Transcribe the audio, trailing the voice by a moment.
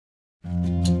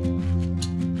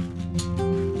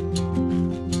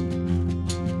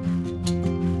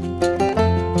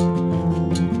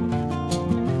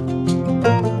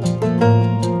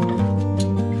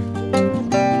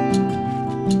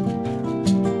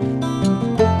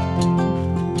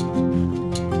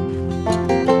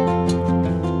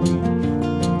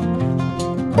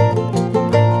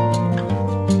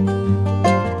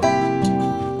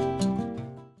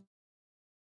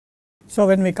So,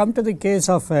 when we come to the case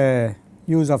of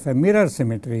use of a mirror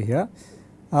symmetry here,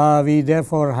 we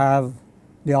therefore have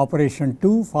the operation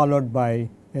 2 followed by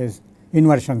a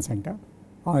inversion center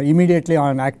immediately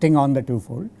on acting on the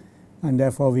twofold, and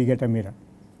therefore, we get a mirror.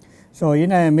 So,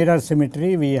 in a mirror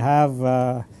symmetry we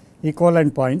have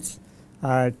equivalent points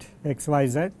at x y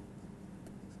z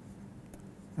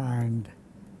and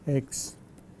x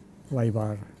y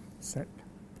bar z.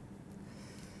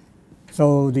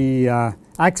 So, the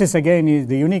axis again is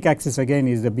the unique axis again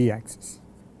is the B axis.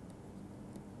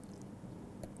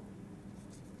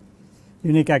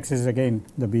 Unique axis is again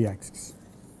the B axis.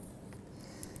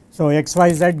 So, x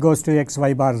y z goes to x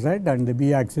y bar z and the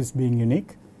B axis being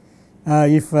unique.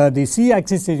 If the C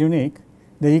axis is unique,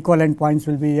 the equivalent points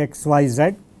will be x y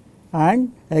z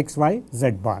and x y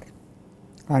z bar,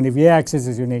 and if A axis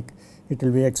is unique, it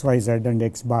will be x y z and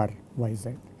x bar y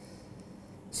z.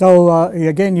 So,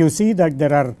 again you see that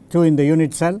there are 2 in the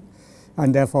unit cell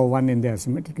and therefore 1 in the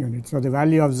asymmetric unit. So, the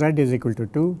value of z is equal to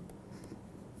 2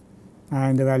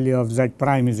 and the value of z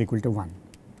prime is equal to 1.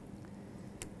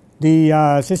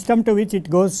 The system to which it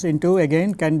goes into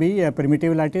again can be a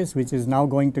primitive lattice, which is now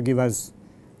going to give us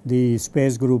the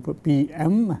space group P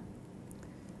m,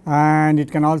 and it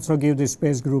can also give the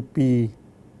space group C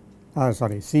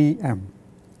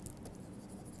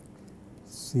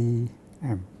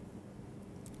m.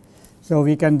 So,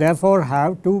 we can therefore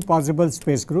have 2 possible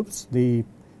space groups, the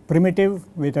primitive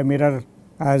with a mirror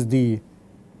as the.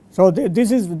 So,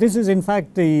 this is in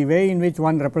fact the way in which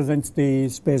one represents the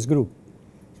space group.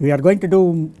 We are going to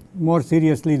do more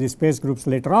seriously the space groups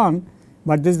later on,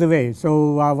 but this is the way.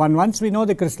 So, once we know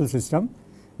the crystal system,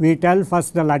 we tell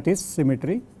first the lattice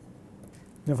symmetry.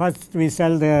 The first we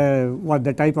tell what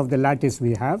the type of the lattice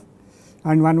we have,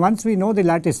 and once we know the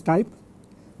lattice type,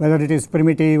 whether it is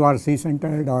primitive or C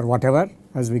centered or whatever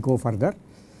as we go further.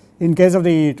 In case of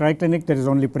the triclinic there is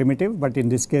only primitive, but in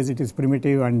this case it is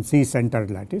primitive and C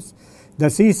centered lattice. The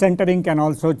C centering can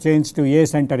also change to A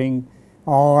centering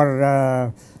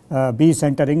or B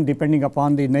centering depending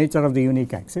upon the nature of the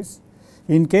unique axis.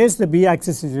 In case the B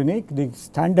axis is unique, the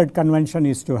standard convention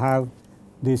is to have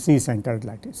the C centered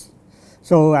lattice.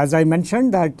 So, as I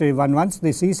mentioned that once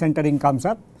the C centering comes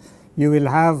up, you will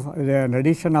have an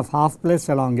addition of half place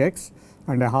along x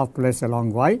and a half place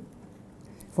along y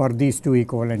for these 2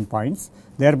 equivalent points,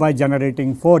 thereby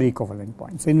generating 4 equivalent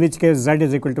points, in which case z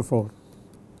is equal to 4.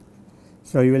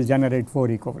 So, you will generate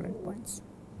 4 equivalent points.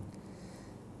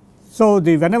 So,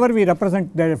 whenever we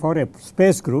represent therefore a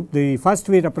space group, the first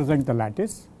we represent the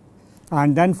lattice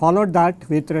and then followed that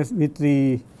with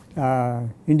the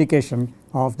indication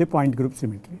of the point group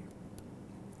symmetry.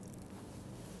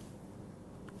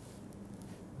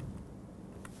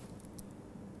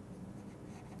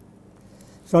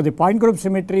 So, the point group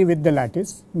symmetry with the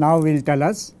lattice now will tell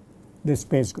us the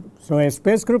space group. So, a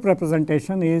space group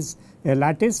representation is a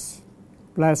lattice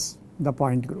plus the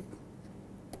point group.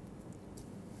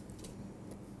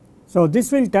 So,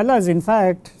 this will tell us in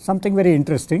fact something very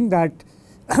interesting, that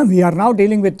we are now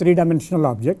dealing with 3-dimensional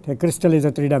object. A crystal is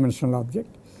a 3-dimensional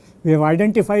object. We have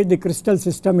identified the crystal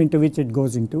system into which it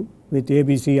goes into with A,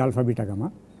 B, C, alpha, beta,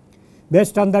 gamma.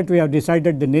 Based on that we have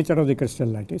decided the nature of the crystal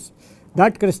lattice.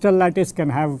 That crystal lattice can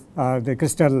have the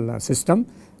crystal system.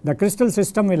 The crystal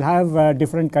system will have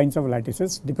different kinds of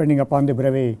lattices depending upon the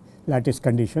Bravais lattice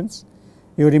conditions.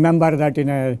 You remember that in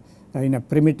a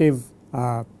primitive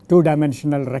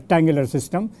 2-dimensional rectangular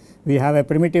system, we have a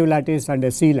primitive lattice and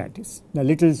a C lattice, the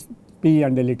little p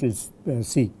and the little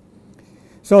c.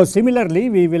 So, similarly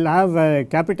we will have a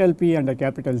capital P and a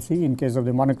capital C in case of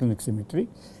the monoclinic symmetry.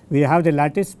 We have the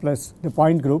lattice plus the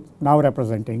point group now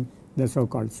representing the so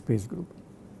called space group.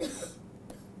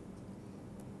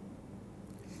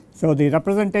 So, the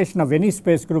representation of any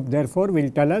space group therefore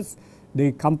will tell us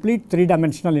the complete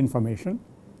 3-dimensional information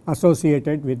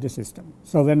associated with the system.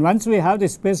 So, once we have the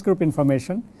space group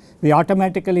information, we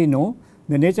automatically know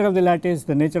the nature of the lattice,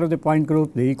 the nature of the point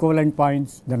group, the equivalent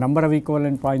points, the number of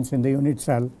equivalent points in the unit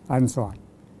cell and so on.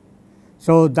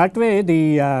 So, that way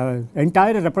the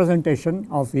entire representation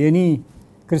of any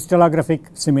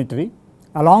crystallographic symmetry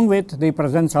along with the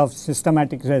presence of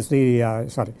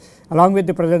along with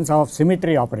the presence of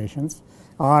symmetry operations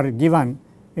are given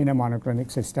in a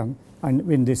monoclinic system and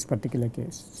in this particular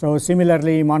case. So,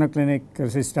 similarly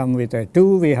monoclinic system with a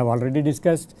 2 we have already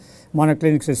discussed,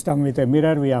 monoclinic system with a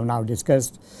mirror we have now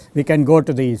discussed. We can go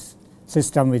to this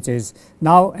system which is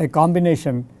now a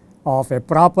combination of a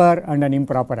proper and an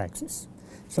improper axis.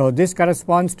 So, this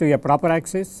corresponds to a proper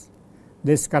axis,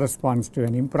 this corresponds to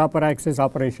an improper axis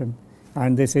operation,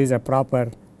 and this is a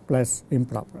proper plus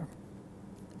improper.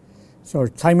 So,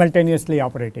 simultaneously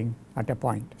operating at a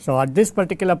point. So, at this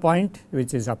particular point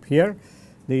which is up here,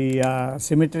 the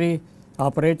symmetry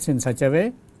operates in such a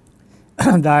way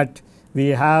that we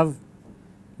have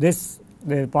this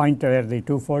the point where the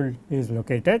two-fold is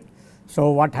located.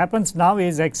 So, what happens now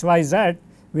is x y z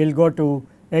will go to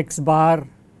x bar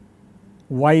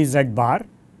y z bar,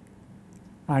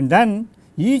 and then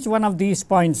each one of these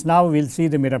points now will see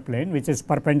the mirror plane which is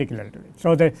perpendicular to it.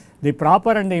 So, the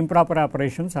proper and the improper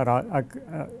operations are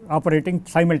operating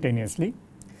simultaneously.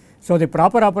 So, the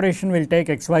proper operation will take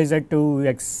x y z to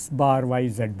x bar y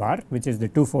z bar, which is the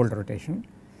two-fold rotation,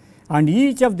 and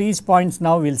each of these points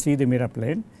now will see the mirror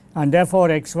plane, and therefore,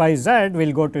 x y z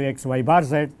will go to x y bar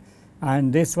z,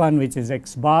 and this one which is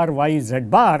x bar y z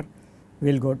bar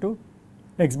will go to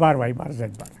x bar y bar z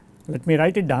bar. Let me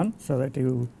write it down so that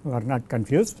you are not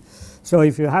confused. So,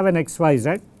 if you have an x y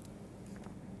z,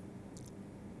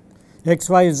 x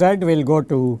y z will go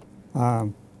to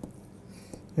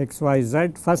x y z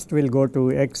first will go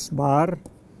to x bar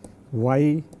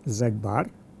y z bar.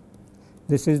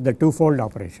 This is the two-fold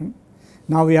operation.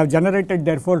 Now, we have generated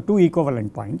therefore two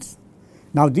equivalent points.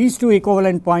 Now, these two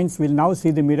equivalent points will now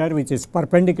see the mirror which is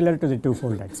perpendicular to the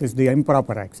two-fold axis, the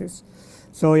improper axis.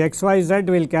 So, x y z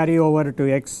will carry over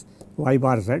to x y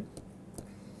bar z,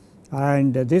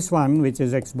 and this one which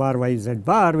is x bar y z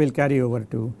bar will carry over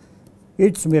to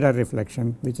its mirror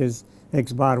reflection which is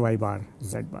x bar y bar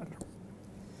z bar.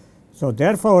 So,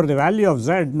 therefore, the value of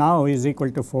z now is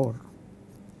equal to 4.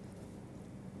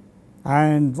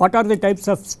 And what are the types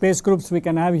of space groups we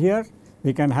can have here?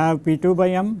 We can have P2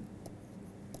 by m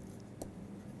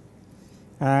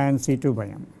and C2 by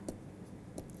m,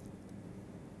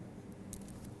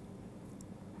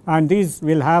 and these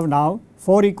will have now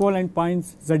 4 equivalent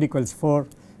points, z equals 4,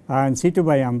 and C2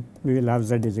 by m we will have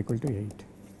z is equal to 8.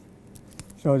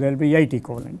 So, there will be 8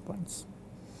 equivalent points.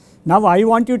 Now, I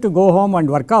want you to go home and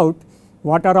work out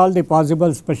what are all the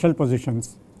possible special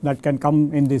positions that can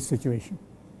come in this situation.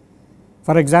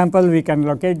 For example, we can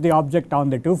locate the object on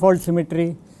the two-fold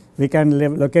symmetry, we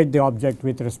can locate the object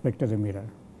with respect to the mirror.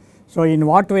 So, in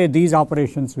what way these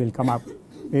operations will come up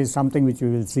is something which we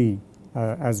will see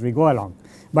as we go along.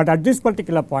 But at this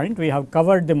particular point we have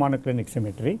covered the monoclinic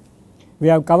symmetry. We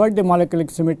have covered the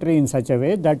monoclinic symmetry in such a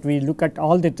way that we look at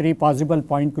all the 3 possible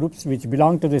point groups which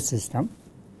belong to this system.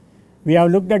 We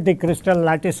have looked at the crystal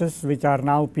lattices which are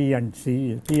now P and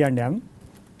M.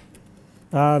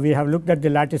 We have looked at the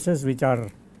lattices which are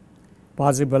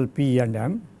possible P and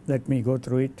M. Let me go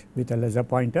through it with a laser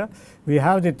pointer. We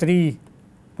have the 3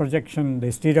 projection, the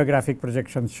stereographic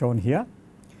projections shown here.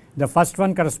 The first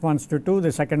one corresponds to 2,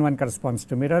 the second one corresponds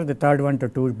to mirror, the third one to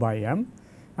 2 by m,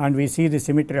 and we see the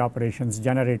symmetry operations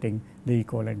generating the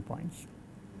equivalent points.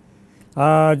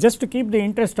 Just to keep the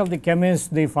interest of the chemists,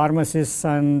 the pharmacists,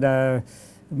 and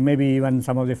maybe even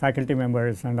some of the faculty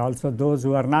members, and also those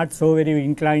who are not so very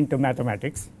inclined to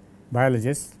mathematics,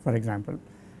 biologists for example.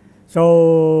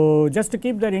 So, just to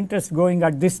keep their interest going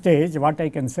at this stage, what I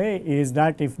can say is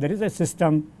that if there is a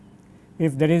system,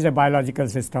 if there is a biological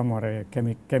system or a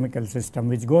chemical system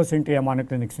which goes into a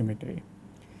monoclinic symmetry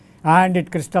and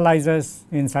it crystallizes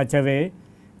in such a way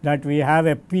that we have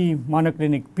a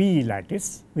monoclinic P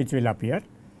lattice which will appear.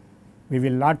 We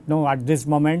will not know at this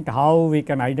moment how we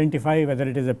can identify whether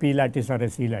it is a P lattice or a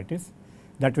C lattice.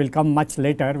 That will come much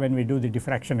later when we do the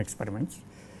diffraction experiments.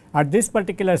 At this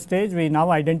particular stage we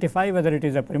now identify whether it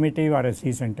is a primitive or a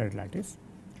C centered lattice.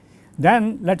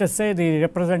 Then let us say the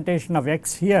representation of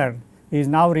x here is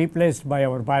now replaced by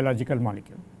our biological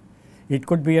molecule. It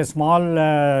could be a small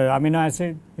amino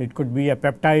acid, it could be a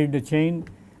peptide chain,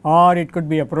 or it could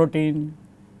be a protein.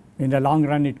 In the long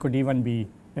run it could even be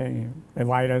a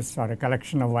virus or a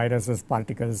collection of viruses,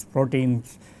 particles,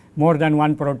 proteins, more than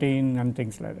one protein and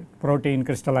things like that, protein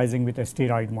crystallizing with a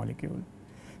steroid molecule.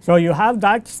 So, you have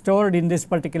that stored in this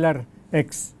particular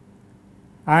x,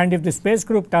 and if the space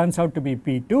group turns out to be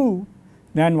P2,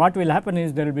 then what will happen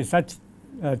is there will be such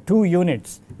 2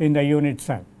 units in the unit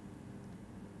cell.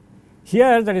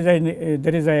 Here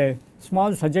there is a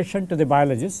small suggestion to the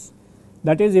biologists,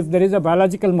 that is, if there is a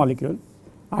biological molecule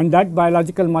and that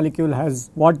biological molecule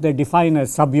has what they define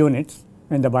as subunits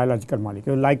in the biological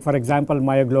molecule, like for example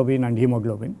myoglobin and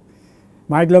hemoglobin.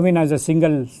 Myoglobin has a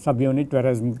single subunit,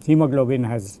 whereas hemoglobin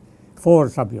has 4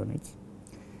 subunits.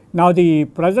 Now, the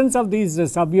presence of these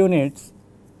subunits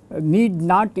need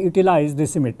not utilize the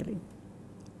symmetry.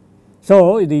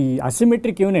 So, the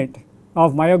asymmetric unit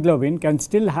of myoglobin can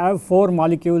still have 4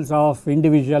 molecules of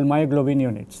individual myoglobin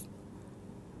units,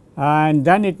 and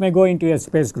then it may go into a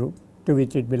space group to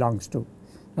which it belongs to.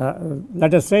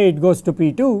 Let us say it goes to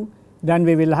P2, then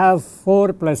we will have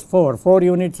 4 plus 4, 4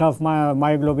 units of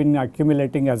myoglobin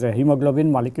accumulating as a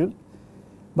hemoglobin molecule,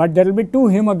 but there will be 2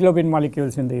 hemoglobin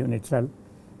molecules in the unit cell,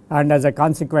 and as a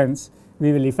consequence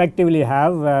we will effectively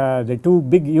have the 2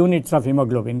 big units of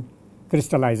hemoglobin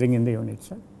crystallizing in the unit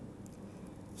cell.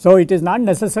 So, it is not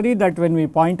necessary that when we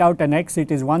point out an X,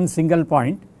 it is one single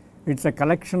point, it is a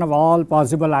collection of all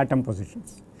possible atom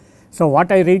positions. So,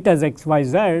 what I write as x, y,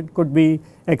 z could be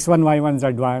x1, y1,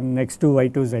 z1,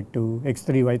 x2, y2, z2,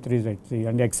 x3, y3, z3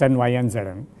 and xn, yn,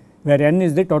 zn, where n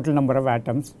is the total number of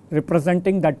atoms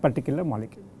representing that particular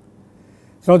molecule.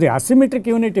 So, the asymmetric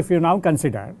unit, if you now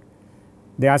consider,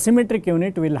 the asymmetric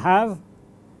unit will have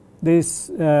this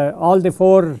all the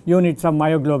 4 units of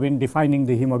myoglobin defining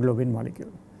the hemoglobin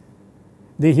molecule.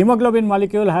 The hemoglobin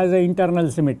molecule has an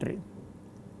internal symmetry,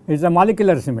 it is a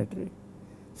molecular symmetry.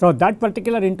 So, that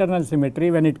particular internal symmetry,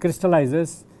 when it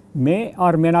crystallizes, may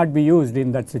or may not be used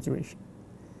in that situation.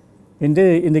 In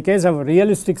the case of a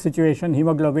realistic situation,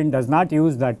 hemoglobin does not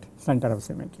use that center of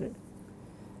symmetry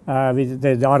or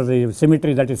the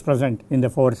symmetry that is present in the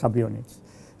 4 subunits.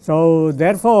 So,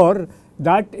 therefore,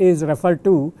 that is referred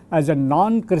to as a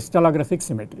non-crystallographic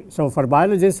symmetry. So, for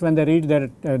biologists, when they read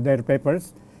their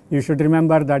papers, you should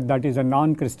remember that that is a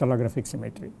non-crystallographic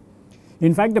symmetry.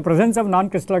 In fact, the presence of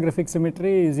non-crystallographic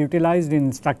symmetry is utilized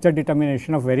in structure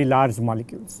determination of very large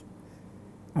molecules.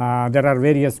 There are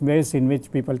various ways in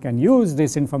which people can use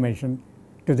this information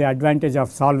to the advantage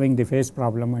of solving the phase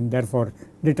problem and therefore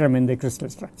determine the crystal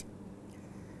structure.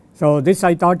 So, this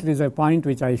I thought is a point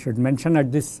which I should mention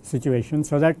at this situation,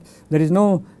 so that there is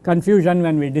no confusion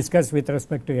when we discuss with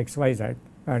respect to x, y, z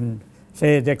and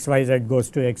say the x, y, z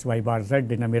goes to x, y bar z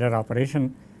in a mirror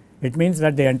operation. It means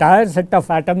that the entire set of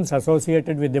atoms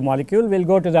associated with the molecule will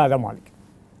go to the other molecule.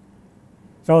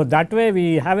 So, that way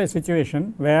we have a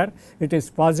situation where it is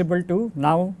possible to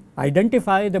now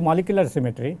identify the molecular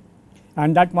symmetry,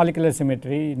 and that molecular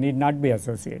symmetry need not be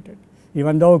associated.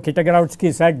 Even though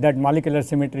Kitagorowski said that molecular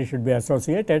symmetry should be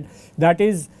associated, that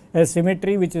is a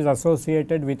symmetry which is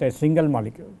associated with a single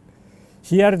molecule.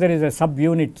 Here there is a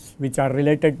subunits which are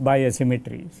related by a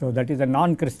symmetry. So, that is a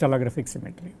non-crystallographic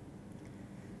symmetry.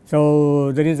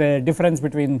 So, there is a difference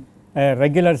between a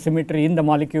regular symmetry in the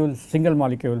molecule, single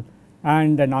molecule,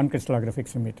 and a non-crystallographic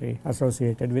symmetry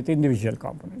associated with individual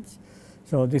components.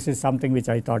 So, this is something which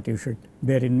I thought you should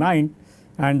bear in mind,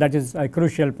 and that is a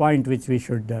crucial point which we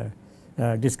should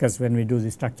discuss when we do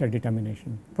the structure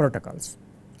determination protocols.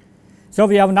 So,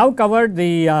 we have now covered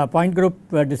the point group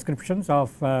descriptions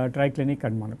of triclinic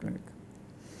and monoclinic,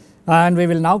 and we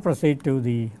will now proceed to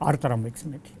the orthorhombic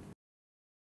symmetry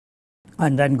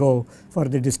and then go for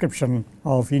the description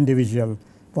of individual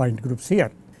point groups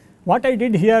here. What I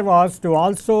did here was to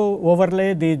also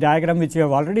overlay the diagram which you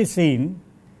have already seen,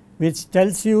 which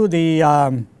tells you the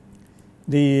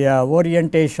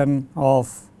orientation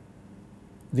of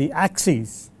the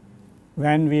axes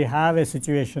when we have a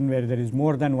situation where there is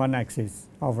more than one axis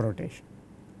of rotation.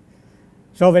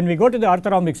 So, when we go to the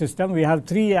orthorhombic system, we have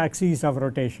 3 axes of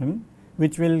rotation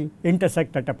which will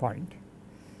intersect at a point,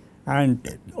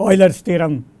 and Euler's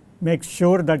theorem makes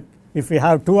sure that if we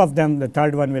have 2 of them, the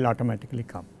third one will automatically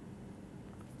come.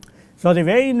 So, the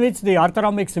way in which the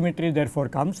orthorhombic symmetry therefore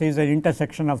comes is an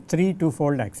intersection of 3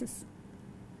 two-fold axes.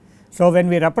 So, when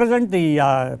we represent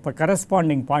the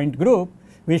corresponding point group,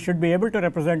 we should be able to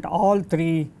represent all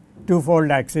 3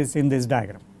 two-fold axes in this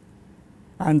diagram,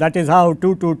 and that is how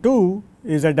 2 2 2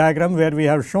 is a diagram where we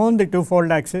have shown the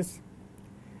two-fold axis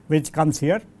which comes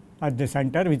here at the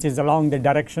center, which is along the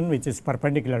direction which is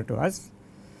perpendicular to us.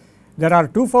 There are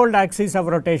two-fold axes of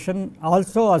rotation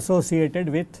also associated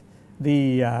with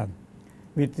the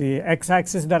x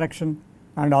axis direction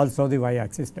and also the y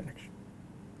axis direction.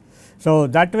 So,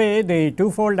 that way the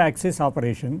two-fold axis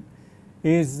operation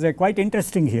is quite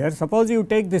interesting here. Suppose you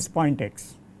take this point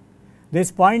x,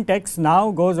 this point x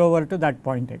now goes over to that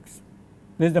point x.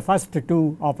 This is the first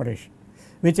 2 operation,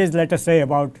 which is, let us say,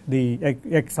 about the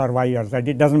x or y or z,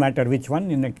 it does not matter which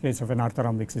one in the case of an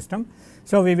orthorhombic system.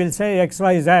 So, we will say x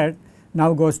y z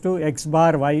now goes to x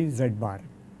bar y z bar,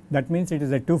 that means it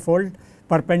is a two-fold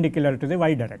perpendicular to the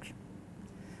y direction.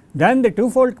 Then the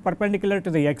two-fold perpendicular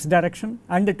to the x direction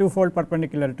and the two-fold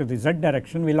perpendicular to the z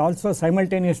direction will also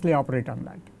simultaneously operate on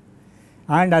that,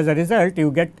 and as a result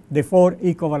you get the 4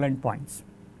 equivalent points.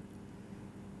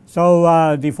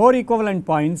 So, the 4 equivalent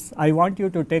points, I want you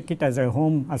to take it as a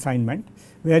home assignment,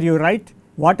 where you write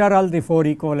what are all the 4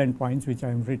 equivalent points which I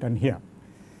have written here.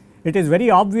 It is very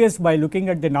obvious by looking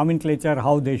at the nomenclature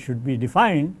how they should be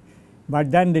defined,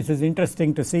 but then this is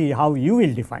interesting to see how you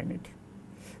will define it.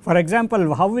 For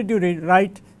example, how would you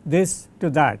write this to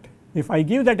that? If I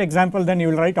give that example, then you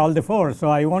will write all the 4. So,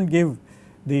 I will not give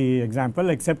the example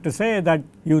except to say that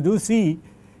you do see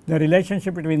the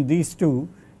relationship between these two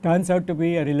turns out to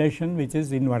be a relation which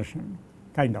is inversion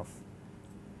kind of,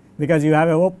 because you have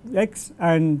a x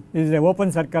and this is a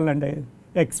open circle and a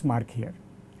x mark here.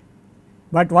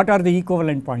 But what are the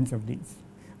equivalent points of these?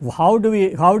 How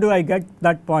do I get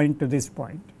that point to this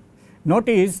point?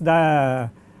 Notice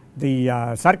the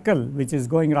circle which is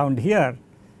going around here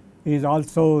is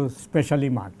also specially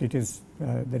marked. It is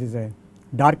there is a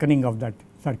darkening of that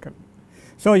circle.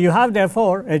 So, you have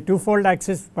therefore a two-fold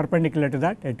axis perpendicular to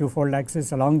that, a two-fold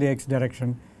axis along the x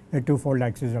direction, a two-fold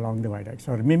axis along the y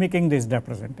direction, or mimicking this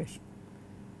representation.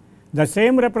 The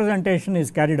same representation is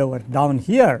carried over down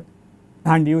here,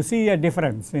 and you see a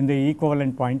difference in the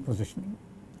equivalent point positioning.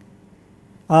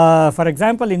 For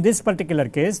example, in this particular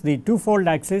case, the two-fold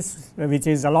axis which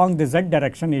is along the z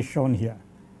direction is shown here.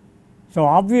 So,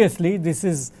 obviously, this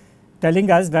is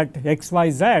telling us that x, y,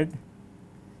 z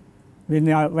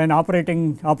when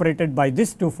operated by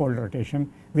this two-fold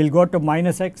rotation will go to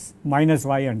minus x, minus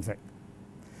y and z.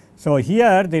 So,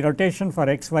 here the rotation for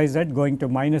x, y, z going to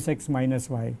minus x, minus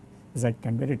y, z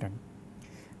can be written.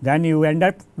 Then you end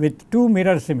up with two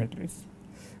mirror symmetries.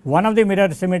 One of the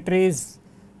mirror symmetries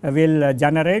will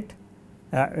generate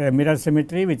a mirror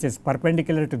symmetry which is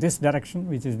perpendicular to this direction,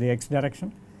 which is the x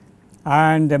direction,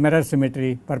 and the mirror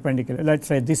symmetry perpendicular, let us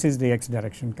say this is the x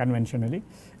direction conventionally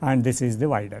and this is the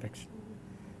y direction.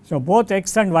 So, both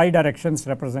x and y directions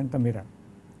represent the mirror.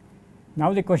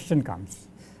 Now, the question comes,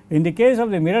 in the case of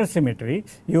the mirror symmetry,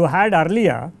 you had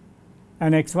earlier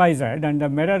an x, y, z and the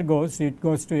mirror goes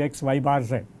to x, y bar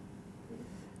z.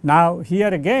 Now,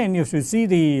 here again you should see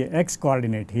the x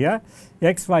coordinate here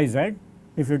x, y, z.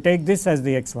 If you take this as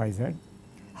the x, y, z,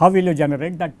 how will you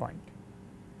generate that point?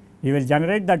 You will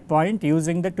generate that point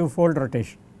using the two-fold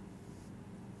rotation,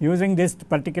 using this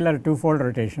particular two-fold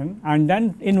rotation and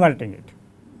then inverting it.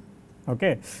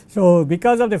 Okay. So,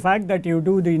 because of the fact that you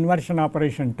do the inversion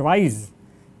operation twice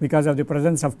because of the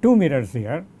presence of two mirrors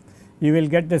here, you will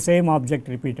get the same object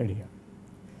repeated here.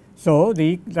 So,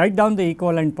 write down the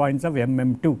equivalent points of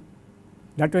MM2.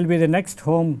 That will be the next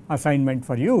home assignment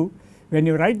for you. When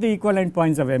you write the equivalent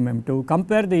points of MM2,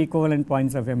 compare the equivalent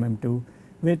points of MM2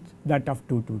 with that of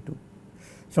 222.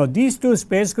 So, these two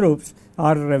space groups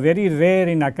are very rare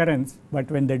in occurrence, but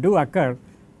when they do occur,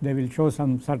 they will show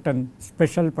some certain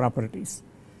special properties,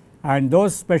 and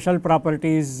those special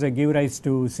properties give rise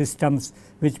to systems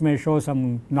which may show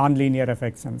some nonlinear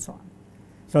effects and so on.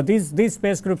 So, these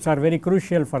space groups are very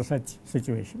crucial for such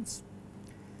situations.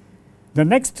 The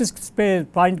next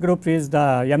point group is the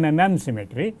MMM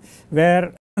symmetry,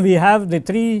 where we have the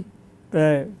three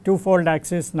two-fold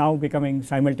axis now becoming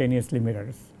simultaneously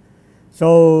mirrors.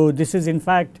 So, this is in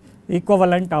fact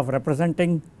equivalent of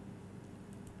representing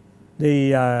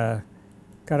the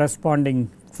corresponding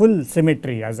full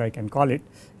symmetry, as I can call it,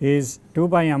 is 2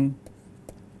 by m,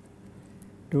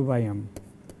 2 by m,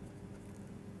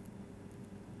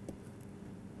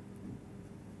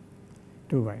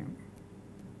 2 by m.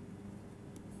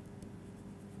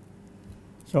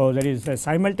 So, there is a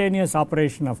simultaneous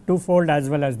operation of two-fold as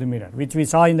well as the mirror, which we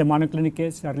saw in the monoclinic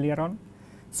case earlier on.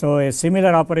 So, a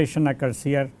similar operation occurs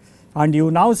here, and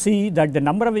you now see that the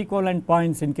number of equivalent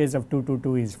points in case of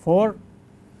 222 is 4,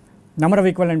 number of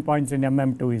equivalent points in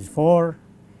MM2 is 4,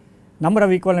 number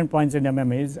of equivalent points in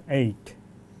MM is 8.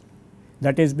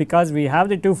 That is because we have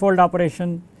the two-fold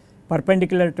operation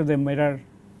perpendicular to the mirror,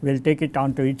 will take it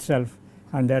onto itself,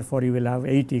 and therefore, you will have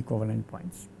 8 equivalent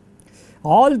points.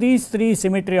 All these three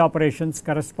symmetry operations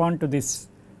correspond to this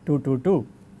 222.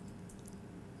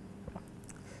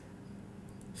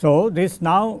 So, this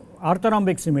now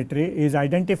orthorhombic symmetry is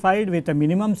identified with a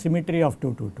minimum symmetry of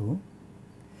 222.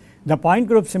 The point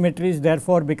group symmetries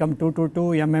therefore become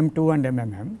 222, MM2 and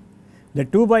MMM. The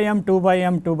 2 by m, 2 by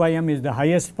m, 2 by m is the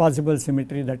highest possible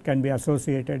symmetry that can be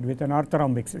associated with an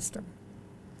orthorhombic system.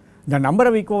 The number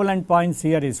of equivalent points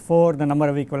here is 4, the number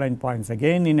of equivalent points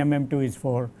again in MM2 is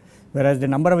 4, whereas the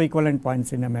number of equivalent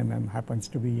points in MMM happens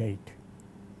to be 8.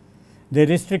 The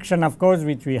restriction, of course,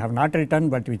 which we have not written,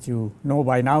 but which you know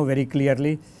by now very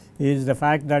clearly, is the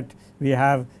fact that we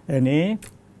have an A,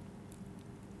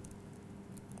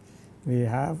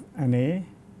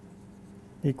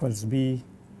 equals B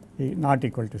not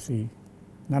equal to C,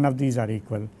 none of these are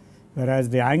equal, whereas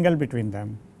the angle between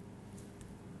them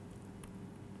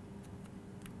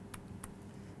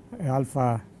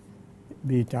alpha,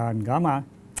 beta and gamma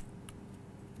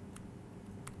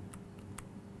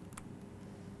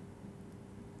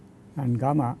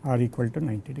are equal to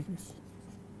 90 degrees.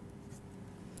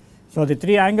 So, the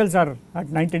three angles are at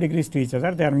 90 degrees to each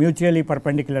other, they are mutually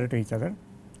perpendicular to each other,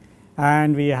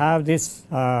 and we have this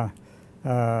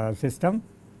system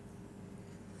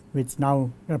which now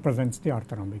represents the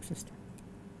orthorhombic system.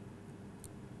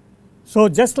 So,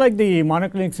 just like the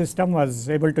monoclinic system was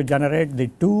able to generate the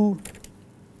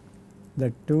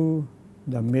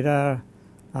mirror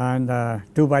and the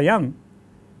 2 by m,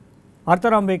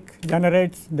 orthorhombic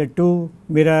generates the 2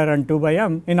 mirror and 2 by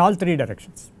m in all three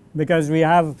directions, because we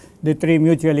have the three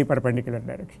mutually perpendicular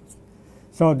directions.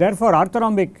 So, therefore,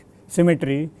 orthorhombic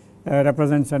symmetry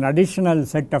represents an additional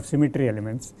set of symmetry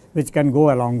elements which can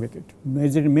go along with it,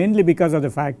 mainly because of the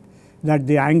fact that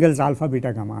the angles alpha,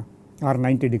 beta, gamma are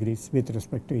 90 degrees with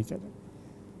respect to each other.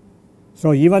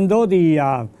 So, even though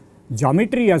the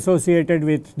geometry associated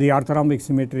with the orthorhombic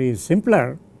symmetry is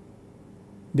simpler,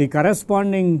 the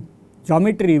corresponding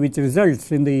geometry which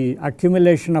results in the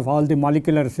accumulation of all the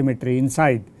molecular symmetry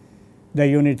inside the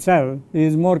unit cell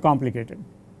is more complicated.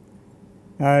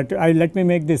 Let me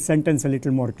make this sentence a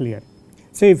little more clear.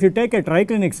 Say if you take a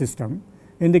triclinic system,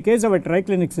 in the case of a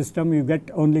triclinic system you get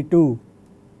only 2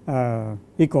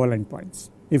 equivalent points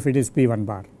if it is P1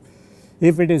 bar.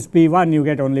 If it is P1 you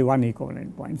get only 1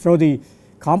 equivalent point. So, the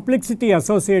complexity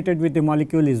associated with the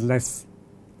molecule is less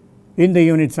in the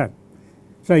unit cell.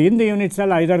 So, in the unit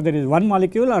cell either there is 1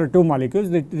 molecule or 2 molecules,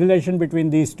 the relation between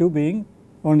these two being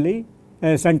only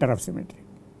a center of symmetry.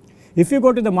 If you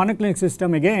go to the monoclinic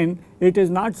system, again it is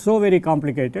not so very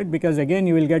complicated, because again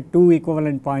you will get 2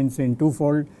 equivalent points in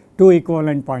twofold, 2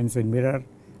 equivalent points in mirror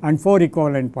and 4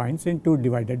 equivalent points in 2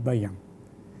 divided by m.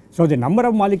 So, the number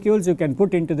of molecules you can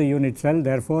put into the unit cell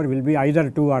therefore will be either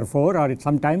 2 or 4, or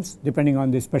sometimes depending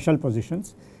on the special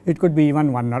positions it could be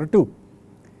even 1 or 2.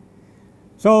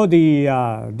 So, the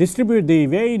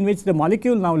way in which the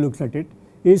molecule now looks at it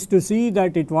is to see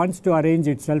that it wants to arrange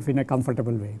itself in a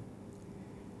comfortable way.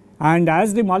 And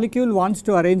as the molecule wants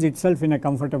to arrange itself in a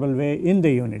comfortable way in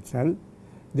the unit cell,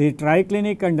 the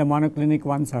triclinic and the monoclinic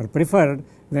ones are preferred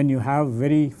when you have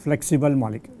very flexible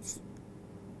molecules.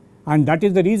 And that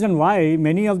is the reason why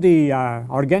many of the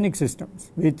organic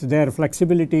systems with their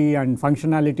flexibility and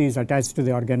functionalities attached to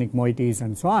the organic moieties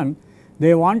and so on,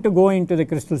 they want to go into the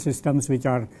crystal systems which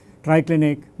are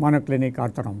triclinic, monoclinic,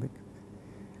 orthorhombic.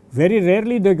 Very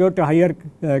rarely they go to higher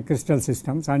crystal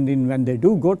systems, and when they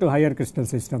do go to higher crystal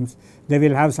systems they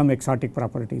will have some exotic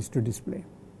properties to display.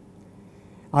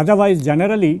 Otherwise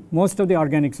generally most of the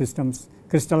organic systems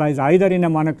crystallize either in a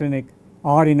monoclinic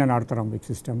or in an orthorhombic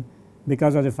system,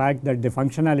 because of the fact that the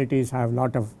functionalities have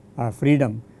lot of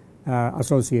freedom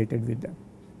associated with them.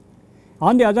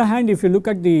 On the other hand, if you look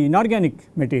at the inorganic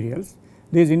materials,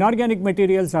 these inorganic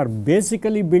materials are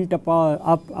basically built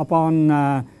upon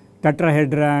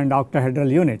tetrahedral and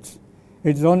octahedral units.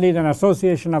 It is only an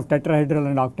association of tetrahedral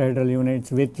and octahedral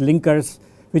units with linkers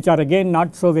which are again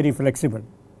not so very flexible,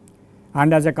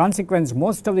 and as a consequence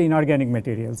most of the inorganic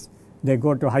materials they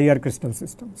go to higher crystal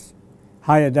systems,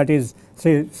 higher, that is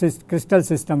say crystal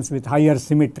systems with higher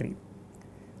symmetry.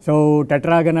 So,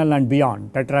 tetragonal and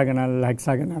beyond, tetragonal,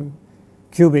 hexagonal,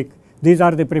 cubic, these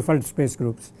are the preferred space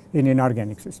groups in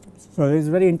inorganic systems. So, it is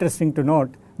very interesting to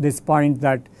note this point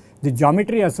that the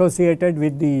geometry associated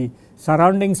with the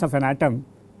surroundings of an atom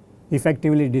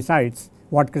effectively decides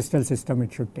what crystal system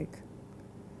it should take.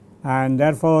 And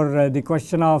therefore, the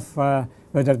question of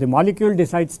whether the molecule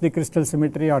decides the crystal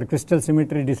symmetry or crystal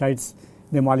symmetry decides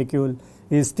the molecule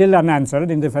is still unanswered,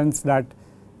 in the sense that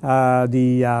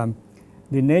the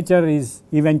nature is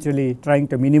eventually trying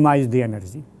to minimize the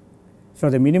energy.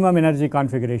 So, the minimum energy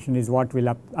configuration is what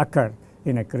will occur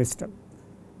in a crystal.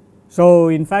 So,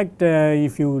 in fact,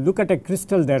 if you look at a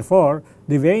crystal, therefore,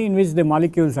 the way in which the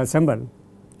molecules assemble,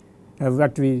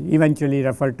 what we eventually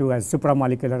refer to as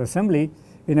supramolecular assembly,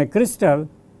 in a crystal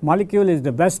molecule is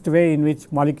the best way in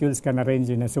which molecules can arrange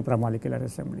in a supramolecular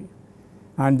assembly,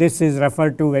 and this is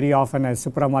referred to very often as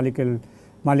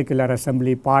supramolecular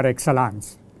assembly par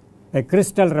excellence. A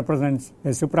crystal represents a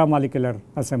supramolecular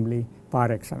assembly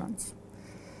par excellence.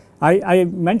 I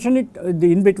mention it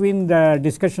in between the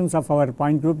discussions of our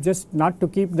point group, just not to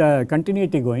keep the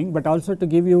continuity going, but also to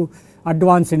give you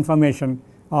advanced information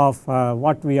of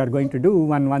what we are going to do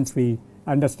once we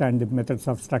understand the methods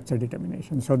of structure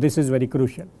determination. So, this is very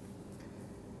crucial.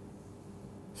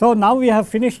 So, now we have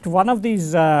finished one of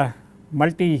these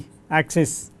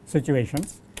multi-axis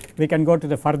situations. we can go to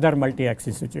the further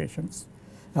multi-axis situations.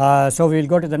 So, we will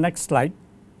go to the next slide,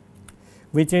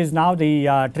 which is now the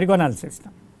trigonal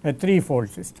system, a three-fold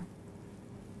system.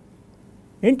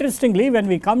 Interestingly, when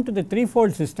we come to the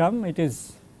three-fold system, it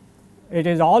is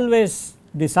always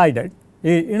decided,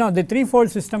 the three-fold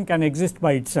system can exist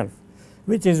by itself,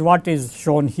 which is what is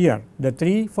shown here, the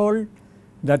three-fold,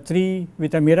 the 3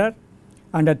 with a mirror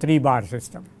and a 3-bar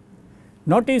system.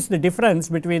 Notice the difference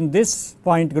between this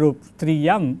point group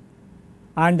 3m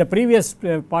and the previous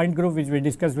point group which we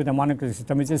discussed with the monoclinic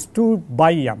system, which is 2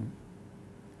 by m.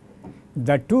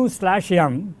 The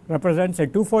 2/m represents a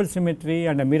two-fold symmetry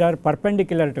and a mirror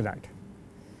perpendicular to that,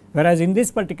 whereas in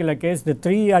this particular case the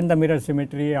 3 and the mirror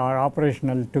symmetry are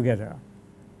operational together.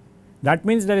 That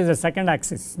means there is a second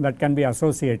axis that can be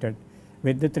associated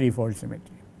with the three-fold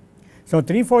symmetry. So,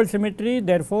 three-fold symmetry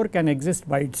therefore can exist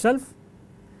by itself,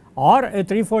 or a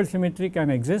three-fold symmetry can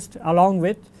exist along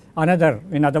with another.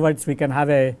 In other words, we can have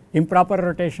a improper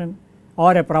rotation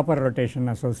or a proper rotation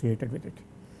associated with it,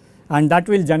 and that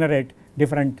will generate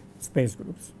different space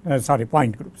groups,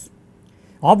 point groups.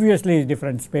 Obviously,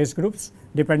 different space groups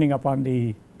depending upon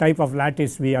the type of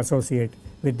lattice we associate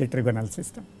with the trigonal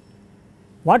system.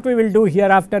 What we will do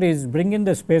hereafter is bring in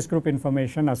the space group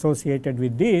information associated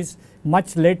with these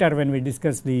much later when we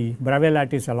discuss the Bravais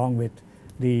lattice along with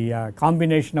the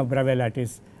combination of Bravais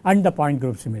lattice and the point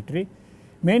group symmetry,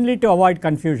 mainly to avoid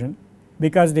confusion,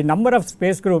 because the number of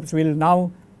space groups will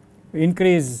now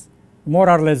increase more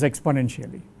or less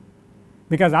exponentially,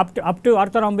 because up to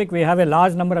orthorhombic we have a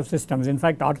large number of systems. In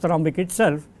fact, orthorhombic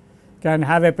itself can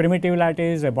have a primitive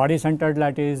lattice, a body centered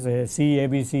lattice, a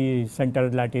ABC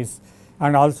centered lattice,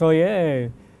 and also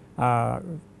a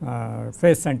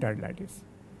face centered lattice.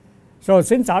 So,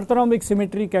 since orthorhombic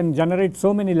symmetry can generate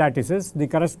so many lattices, the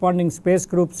corresponding space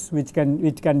groups which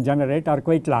can generate are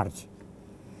quite large.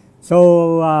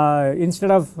 So, instead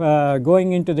of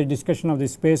going into the discussion of the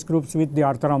space groups with the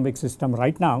orthorhombic system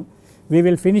right now, we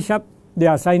will finish up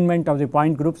the assignment of the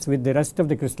point groups with the rest of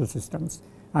the crystal systems,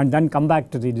 and then come back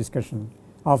to the discussion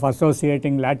of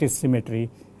associating lattice symmetry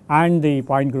and the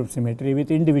point group symmetry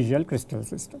with individual crystal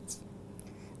systems.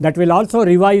 That will also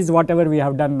revise whatever we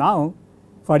have done now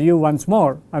for you once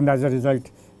more, and as a result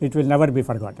it will never be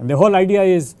forgotten. The whole idea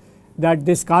is that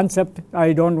this concept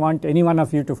I do not want any one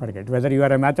of you to forget, whether you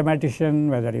are a mathematician,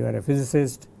 whether you are a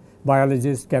physicist,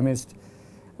 biologist, chemist.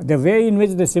 The way in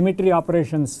which the symmetry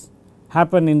operations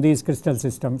happen in these crystal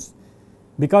systems,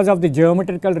 because of the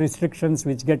geometrical restrictions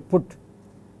which get put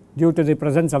due to the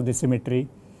presence of the symmetry,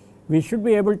 we should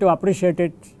be able to appreciate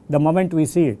it the moment we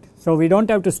see it. So, we do not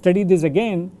have to study this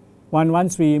again.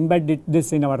 Once we embed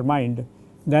this in our mind,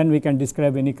 then we can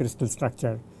describe any crystal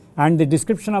structure, and the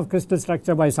description of crystal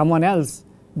structure by someone else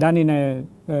done in a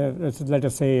let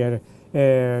us say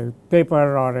a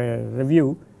paper or a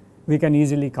review, we can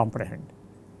easily comprehend.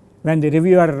 When the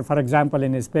reviewer, for example,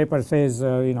 in his paper says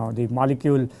the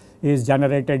molecule is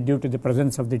generated due to the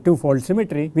presence of the two-fold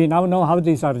symmetry, we now know how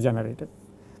these are generated,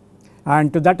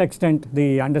 and to that extent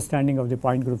the understanding of the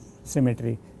point group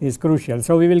symmetry is crucial.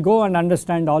 So, we will go and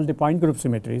understand all the point group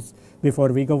symmetries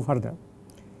before we go further.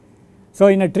 So,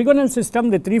 in a trigonal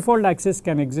system the three-fold axis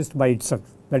can exist by itself,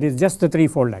 that is just the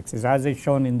three-fold axis as is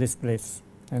shown in this place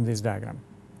in this diagram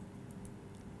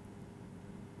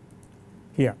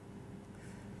here.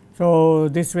 So,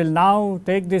 this will now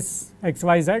take this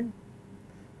XYZ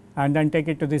and then take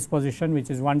it to this position, which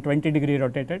is 120 degree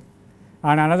rotated,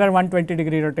 and another 120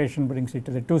 degree rotation brings it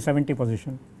to the 270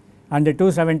 position, and the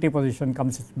 270 position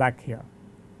comes back here.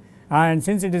 And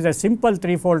since it is a simple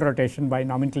three-fold rotation by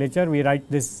nomenclature, we write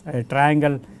this a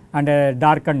triangle and a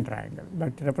darkened triangle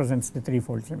that represents the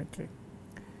three-fold symmetry.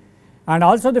 And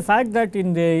also the fact that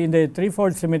in the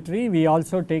three-fold symmetry we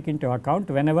also take into account,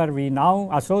 whenever we now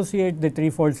associate the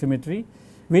three-fold symmetry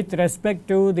with respect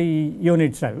to the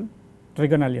unit cell,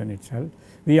 trigonal unit cell,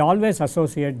 we always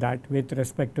associate that with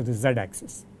respect to the z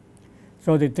axis.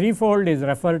 So, the three-fold is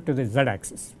referred to the z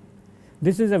axis.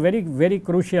 This is a very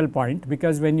crucial point,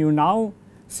 because when you now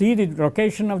see the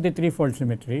location of the three-fold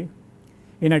symmetry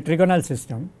in a trigonal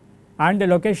system and the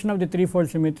location of the three-fold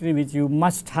symmetry which you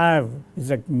must have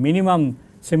is a minimum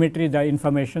symmetry, the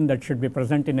information that should be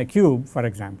present in a cube, for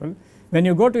example. When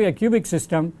you go to a cubic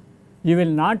system, you will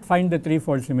not find the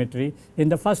three-fold symmetry in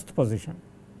the first position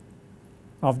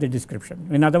of the description.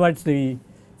 In other words, the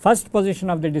first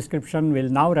position of the description will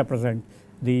now represent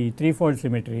the three-fold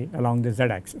symmetry along the z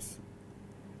axis.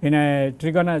 In a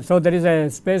trigonal, so there is a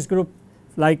space group,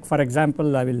 like for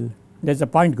example, there is a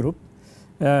point group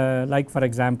like for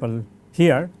example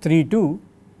here 3 2,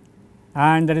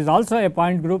 and there is also a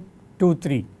point group 2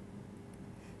 3.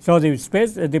 So,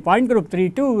 the point group 3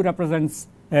 2 represents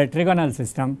a trigonal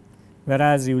system,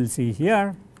 whereas you will see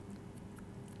here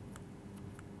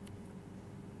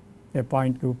a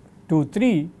point group 2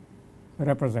 3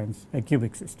 represents a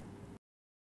cubic system.